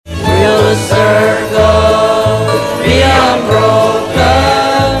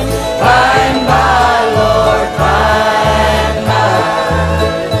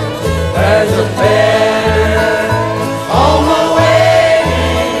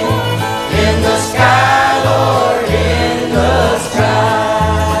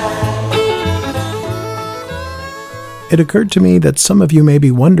It occurred to me that some of you may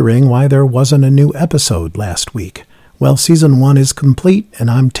be wondering why there wasn't a new episode last week. Well, Season 1 is complete, and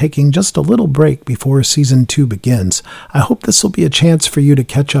I'm taking just a little break before Season 2 begins. I hope this will be a chance for you to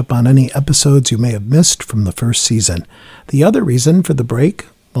catch up on any episodes you may have missed from the first season. The other reason for the break,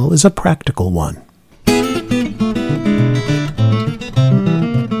 well, is a practical one.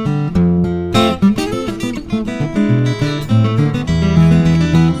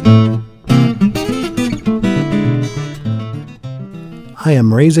 I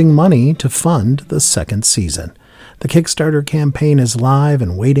am raising money to fund the second season. The Kickstarter campaign is live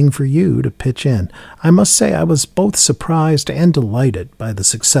and waiting for you to pitch in. I must say I was both surprised and delighted by the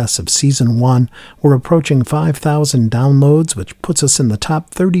success of Season 1. We're approaching 5,000 downloads, which puts us in the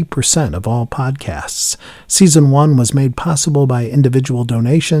top 30% of all podcasts. Season 1 was made possible by individual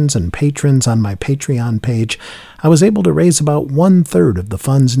donations and patrons on my Patreon page. I was able to raise about 1/3 of the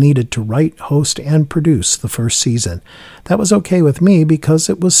funds needed to write, host, and produce the first season. That was okay with me because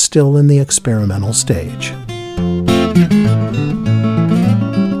it was still in the experimental stage.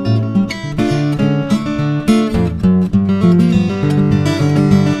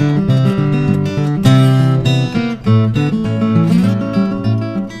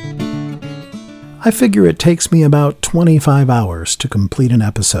 I figure it takes me about 25 hours to complete an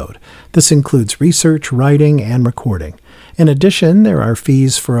episode. This includes research, writing, and recording. In addition, there are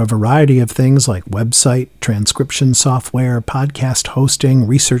fees for a variety of things like website, transcription software, podcast hosting,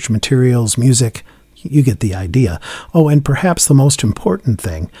 research materials, music. You get the idea. Oh, and perhaps the most important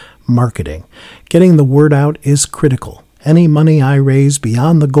thing, marketing. Getting the word out is critical. Any money I raise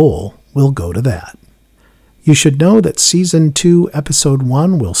beyond the goal will go to that. You should know that Season 2, Episode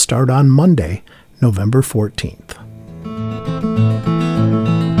 1 will start on Monday, November 14th.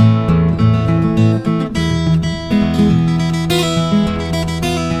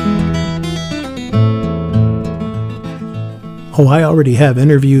 Oh, I already have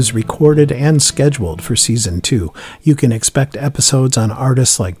interviews recorded and scheduled for Season 2. You can expect episodes on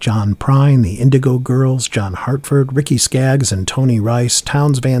artists like John Prine, the Indigo Girls, John Hartford, Ricky Skaggs and Tony Rice,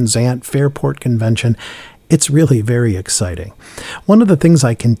 Townes Van Zandt, Fairport Convention. It's really very exciting. One of the things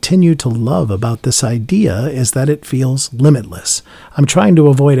I continue to love about this idea is that it feels limitless. I'm trying to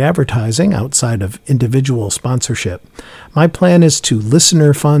avoid advertising outside of individual sponsorship. My plan is to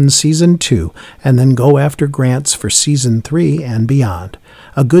listener fund Season 2 and then go after grants for Season 3 and beyond.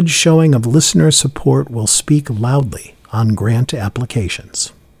 A good showing of listener support will speak loudly on grant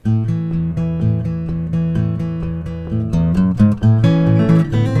applications.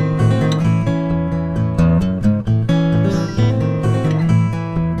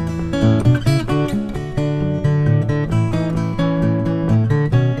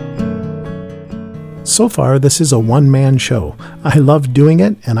 So far, this is a one-man show. I love doing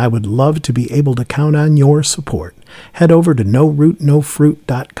it, and I would love to be able to count on your support. Head over to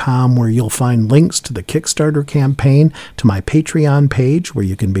NoRootNoFruit.com where you'll find links to the Kickstarter campaign, to my Patreon page where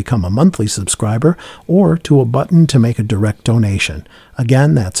you can become a monthly subscriber, or to a button to make a direct donation.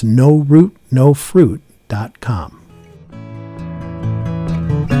 Again, that's NoRootNoFruit.com.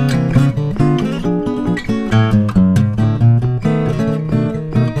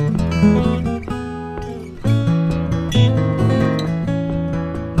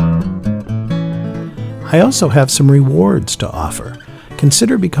 I also have some rewards to offer.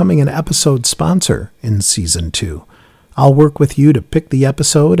 Consider becoming an episode sponsor in Season 2. I'll work with you to pick the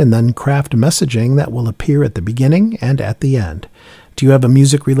episode and then craft messaging that will appear at the beginning and at the end. Do you have a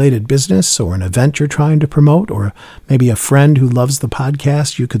music-related business or an event you're trying to promote, or maybe a friend who loves the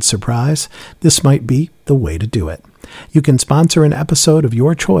podcast you could surprise? This might be the way to do it. You can sponsor an episode of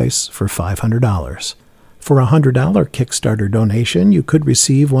your choice for $500. For a $100 Kickstarter donation, you could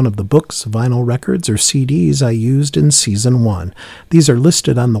receive one of the books, vinyl records, or CDs I used in Season 1. These are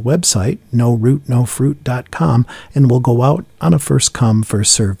listed on the website, NoRootNoFruit.com, and will go out on a first-come,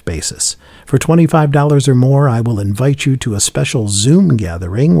 first-served basis. For $25 or more, I will invite you to a special Zoom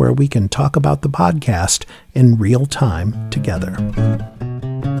gathering where we can talk about the podcast in real time together.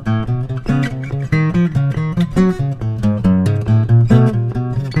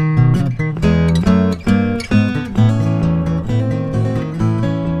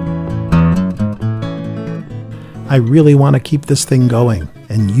 I really want to keep this thing going,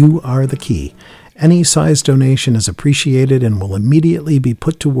 and you are the key. Any size donation is appreciated and will immediately be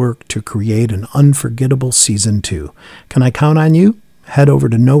put to work to create an unforgettable Season 2. Can I count on you? Head over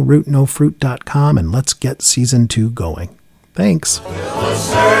to NoRootNoFruit.com and let's get Season 2 going. Thanks. Will the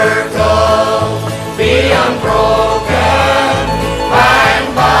circle be unbroken?